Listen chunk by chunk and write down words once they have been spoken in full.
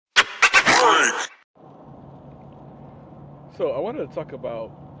So I wanted to talk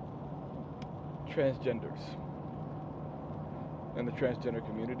about transgenders and the transgender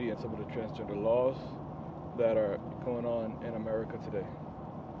community and some of the transgender laws that are going on in America today.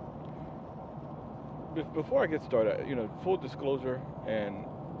 Before I get started, full disclosure and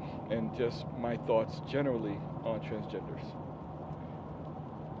just my thoughts generally on transgenders.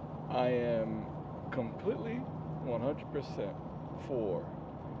 I am completely 100% for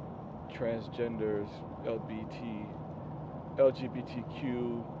transgenders,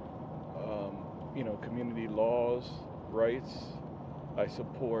 LGBTQ, community laws, rights. I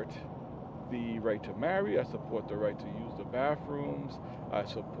support the right to marry. I support the right to use the bathrooms. I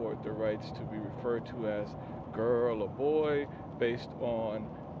support the rights to be referred to as girl or boy based on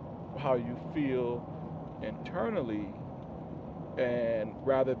how you feel internally and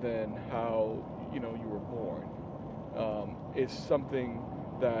rather than how you were born. It's something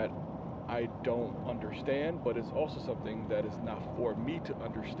that I don't understand, but it's also something that is not for me to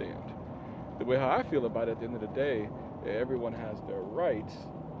understand. The way how I feel about it at the end of the day, everyone has their rights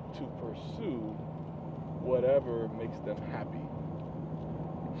to pursue whatever makes them happy.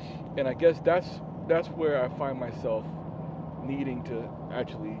 And I guess that's where I find myself needing to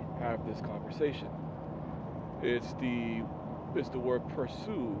actually have this conversation. It's the word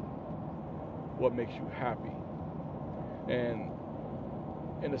pursue what makes you happy. And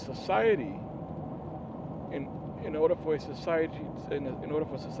in a society, in order for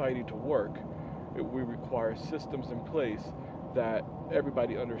society to work, we require systems in place that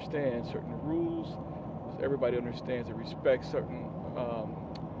everybody understands certain rules, everybody understands and respects certain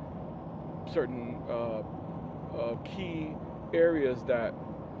key areas that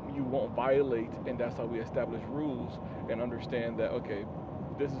you won't violate, and that's how we establish rules and understand that okay,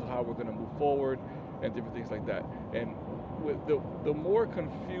 this is how we're going to move forward and different things like that. And with the more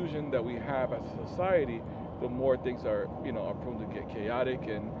confusion that we have as a society, the more things are prone to get chaotic,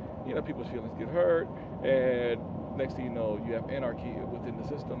 and people's feelings get hurt, and next thing you know, you have anarchy within the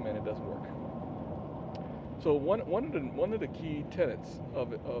system, and it doesn't work. So one of the key tenets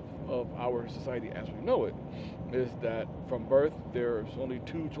of our society as we know it is that from birth there's only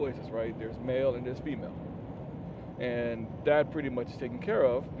two choices, right? There's male and there's female, and that pretty much is taken care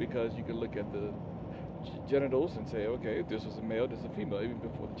of because you can look at the genitals and say, okay, this is a male, this is a female. Even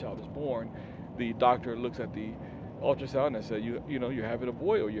before the child is born, the doctor looks at the ultrasound and says, you're having a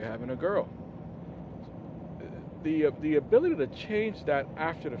boy or you're having a girl. The ability to change that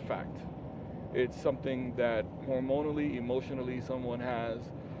after the fact, it's something that hormonally, emotionally, someone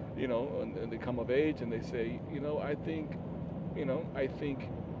has, and they come of age and they say, I think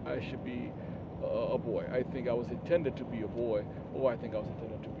I should be a boy. I think I was intended to be a boy, or I think I was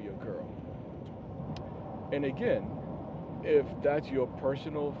intended to be a girl. And again, if that's your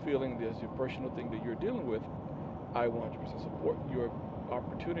personal feeling, that's your personal thing that you're dealing with, I 100% support your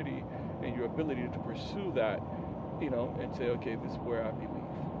opportunity and your ability to pursue that, and say, okay, this is where I believe,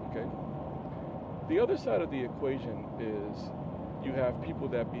 okay? The other side of the equation is you have people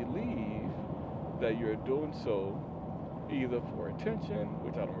that believe that you're doing so either for attention,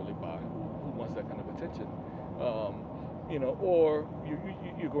 which I don't really buy. Who wants that kind of attention? Or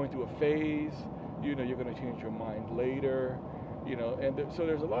you're going through a phase. You're going to change your mind later. And so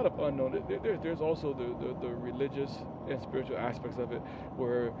there's a lot of unknown. There's also the religious and spiritual aspects of it,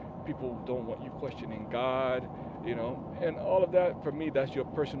 where people don't want you questioning God. And all of that, for me, that's your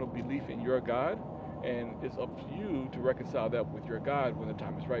personal belief in your God, and it's up to you to reconcile that with your God when the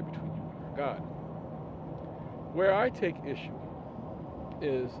time is right between you and your God. Where I take issue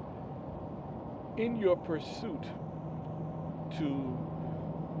is in your pursuit to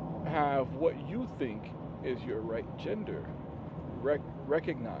have what you think is your right gender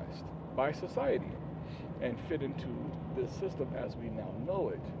recognized by society and fit into the system as we now know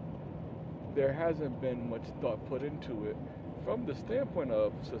it. There hasn't been much thought put into it from the standpoint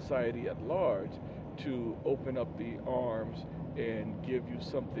of society at large to open up the arms and give you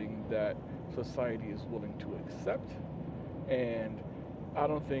something that society is willing to accept. And I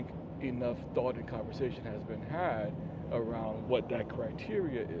don't think enough thought and conversation has been had around what that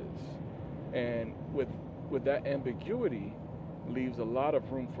criteria is. And with that ambiguity leaves a lot of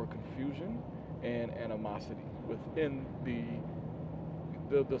room for confusion and animosity within the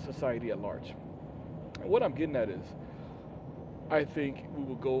society at large. And what I'm getting at is, I think we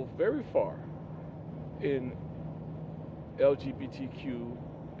will go very far in LGBTQ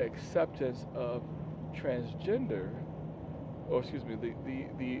acceptance of transgender, or excuse me,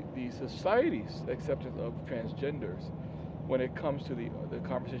 the society's acceptance of transgenders when it comes to the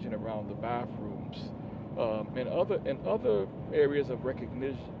conversation around the bathrooms and other areas of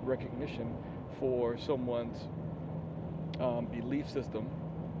recognition for someone's belief system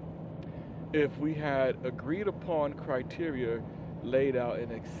if we had agreed upon criteria laid out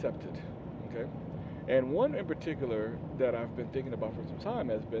and accepted. Okay? And one in particular that I've been thinking about for some time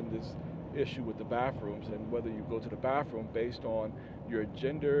has been this issue with the bathrooms and whether you go to the bathroom based on your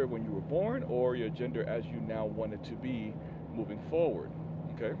gender when you were born or your gender as you now want it to be moving forward.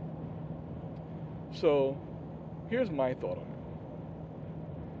 Okay? So here's my thought on it.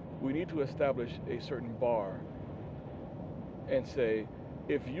 We need to establish a certain bar and say,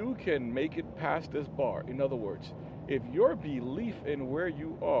 if you can make it past this bar, in other words, if your belief in where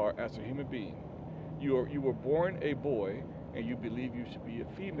you are as a human being, you were born a boy and you believe you should be a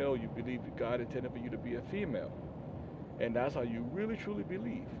female, you believe God intended for you to be a female, and that's how you really truly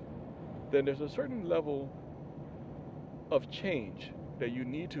believe, then there's a certain level of change that you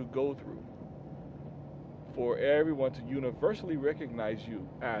need to go through for everyone to universally recognize you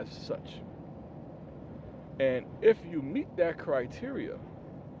as such. And if you meet that criteria,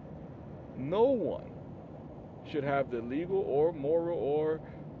 no one should have the legal or moral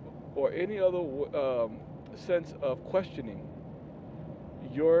or any other sense of questioning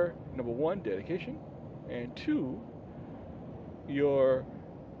your, number one, dedication, and two, your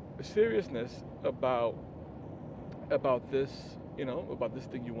seriousness about this, about this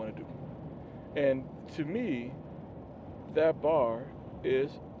thing you want to do. And to me, that bar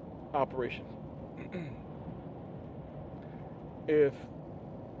is operation. If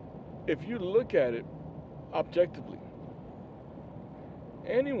you look at it objectively,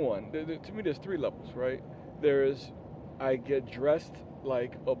 anyone, to me there's three levels, right? There is, I get dressed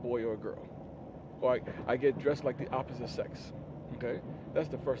like a boy or a girl, or I get dressed like the opposite sex. Okay, that's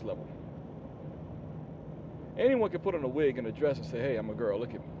the first level. Anyone can put on a wig and a dress and say, hey, I'm a girl,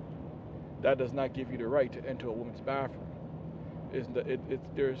 look at me. That does not give you the right to enter a woman's bathroom.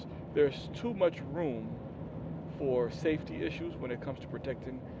 There's too much room for safety issues when it comes to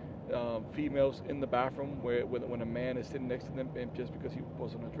protecting females in the bathroom when a man is sitting next to them and just because he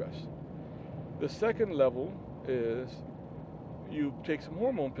puts on a dress. The second level is you take some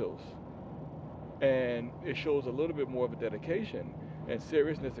hormone pills and it shows a little bit more of a dedication and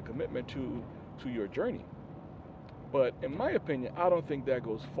seriousness and commitment to your journey. But in my opinion, I don't think that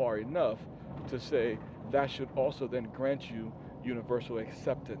goes far enough to say that should also then grant you universal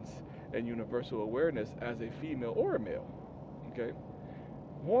acceptance and universal awareness as a female or a male. Okay?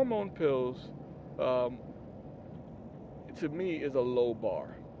 Hormone pills, to me, is a low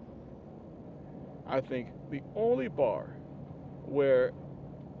bar. I think the only bar where,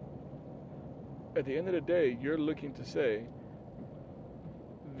 at the end of the day, you're looking to say,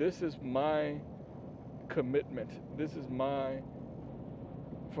 this is my commitment, this is my,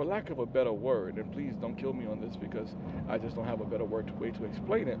 for lack of a better word, and please don't kill me on this because I just don't have a better way to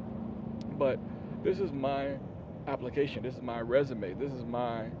explain it, but this is my application, this is my resume, this is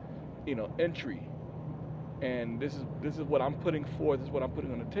my entry, and this is what I'm putting forth, this is what I'm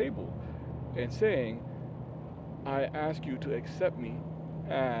putting on the table, and saying, I ask you to accept me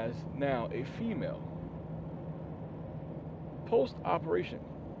as now a female. Post-operation,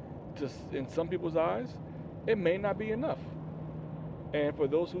 just in some people's eyes, it may not be enough. And for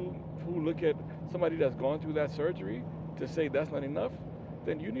those who look at somebody that's gone through that surgery to say that's not enough,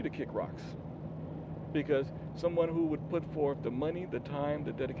 then you need to kick rocks. Because someone who would put forth the money, the time,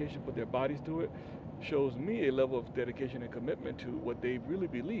 the dedication, put their bodies to it, shows me a level of dedication and commitment to what they really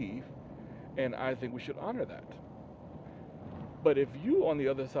believe, and I think we should honor that. But if you on the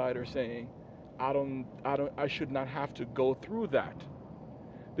other side are saying, I should not have to go through that,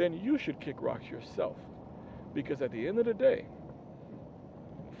 then you should kick rocks yourself. Because at the end of the day,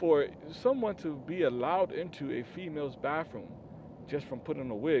 for someone to be allowed into a female's bathroom just from putting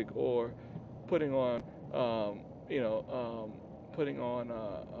on a wig or putting on,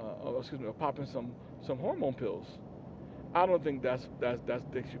 popping some hormone pills, I don't think that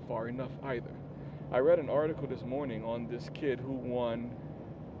takes you far enough either. I read an article this morning on this kid who won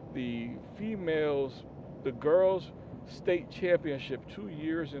the girls' state championship 2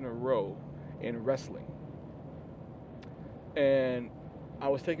 years in a row in wrestling. And I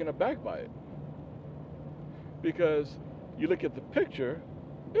was taken aback by it. Because you look at the picture,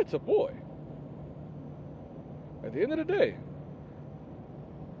 it's a boy. At the end of the day,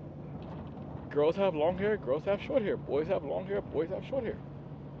 girls have long hair, girls have short hair. Boys have long hair, boys have short hair.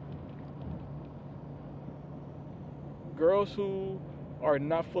 Girls who are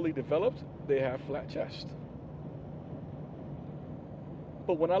not fully developed, they have flat chest.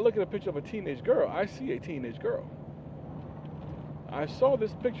 But when I look at a picture of a teenage girl, I see a teenage girl. I saw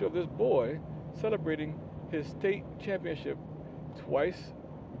this picture of this boy celebrating his state championship twice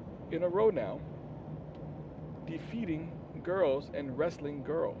in a row now, defeating girls and wrestling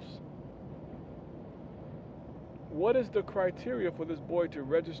girls. What is the criteria for this boy to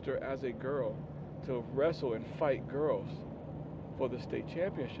register as a girl to wrestle and fight girls for the state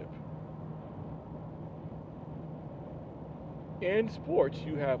championship? In sports,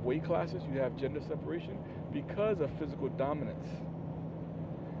 you have weight classes, you have gender separation because of physical dominance.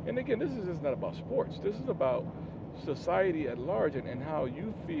 And again, this is just not about sports. This is about society at large and how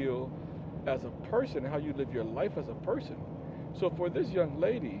you feel as a person, how you live your life as a person. So for this young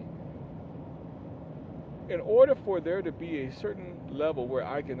lady, in order for there to be a certain level where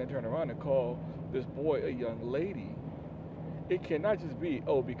I can then turn around and call this boy a young lady, it cannot just be,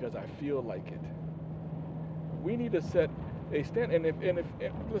 oh, because I feel like it. We need to set a stand. And if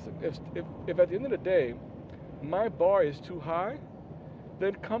listen, if at the end of the day, my bar is too high,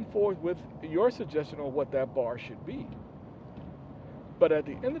 then come forward with your suggestion on what that bar should be. But at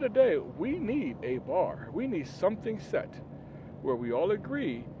the end of the day, we need a bar. We need something set where we all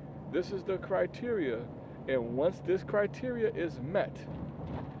agree this is the criteria, and once this criteria is met,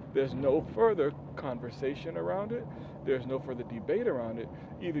 there's no further conversation around it. There's no further debate around it.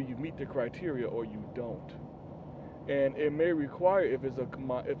 Either you meet the criteria or you don't. And it may require, if it's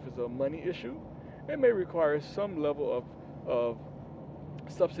a money issue, it may require some level of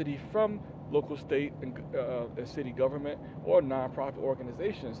subsidy from local, state, and city government or nonprofit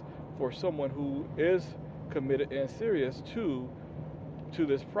organizations for someone who is committed and serious to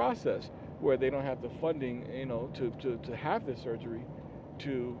this process, where they don't have the funding, to have this surgery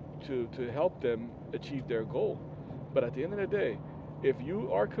to help them achieve their goal. But at the end of the day, if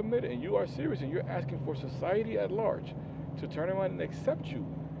you are committed and you are serious and you're asking for society at large to turn around and accept you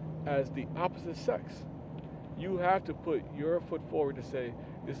as the opposite sex, you have to put your foot forward to say,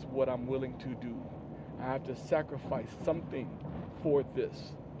 this is what I'm willing to do. I have to sacrifice something for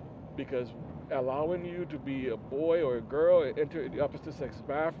this, because allowing you to be a boy or a girl and enter the opposite sex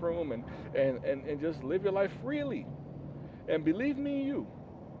bathroom and just live your life freely. And believe me you,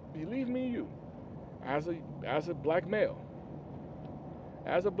 as a black male,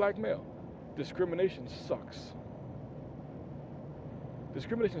 discrimination sucks.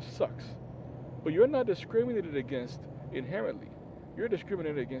 Discrimination sucks. But you're not discriminated against inherently. You're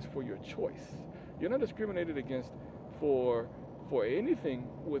discriminated against for your choice. You're not discriminated against for anything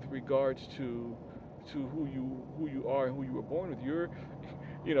with regards to who you are and who you were born with.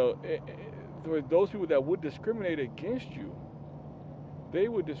 For those people that would discriminate against you, they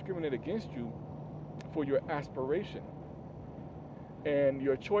would discriminate against you for your aspiration. And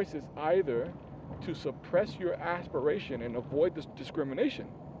your choice is either to suppress your aspiration and avoid this discrimination,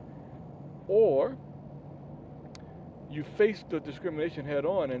 or you face the discrimination head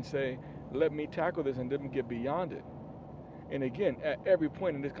on and say, let me tackle this and then get beyond it. And again, at every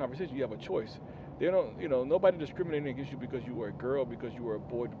point in this conversation, you have a choice. Nobody discriminating against you because you were a girl, because you were a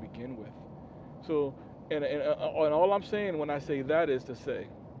boy to begin with. So, and all I'm saying when I say that is to say,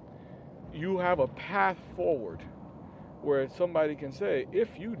 you have a path forward where somebody can say, if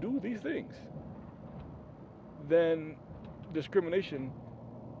you do these things, then discrimination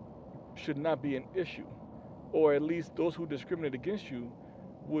should not be an issue. Or at least those who discriminate against you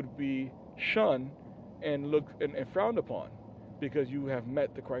would be shunned and looked and frowned upon, because you have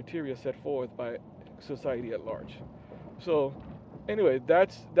met the criteria set forth by society at large. So anyway,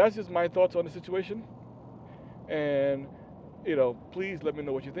 that's just my thoughts on the situation. And please let me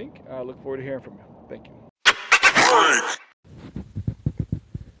know what you think. I look forward to hearing from you. Thank you.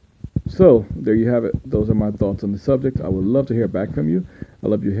 So there you have it. Those are my thoughts on the subject. I would love to hear back from you. I'd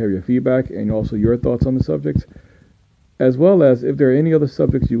love to hear your feedback and also your thoughts on the subject, as well as if there are any other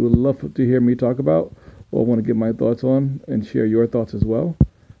subjects you would love to hear me talk about or want to get my thoughts on and share your thoughts as well.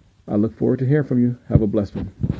 I look forward to hearing from you. Have a blessed one.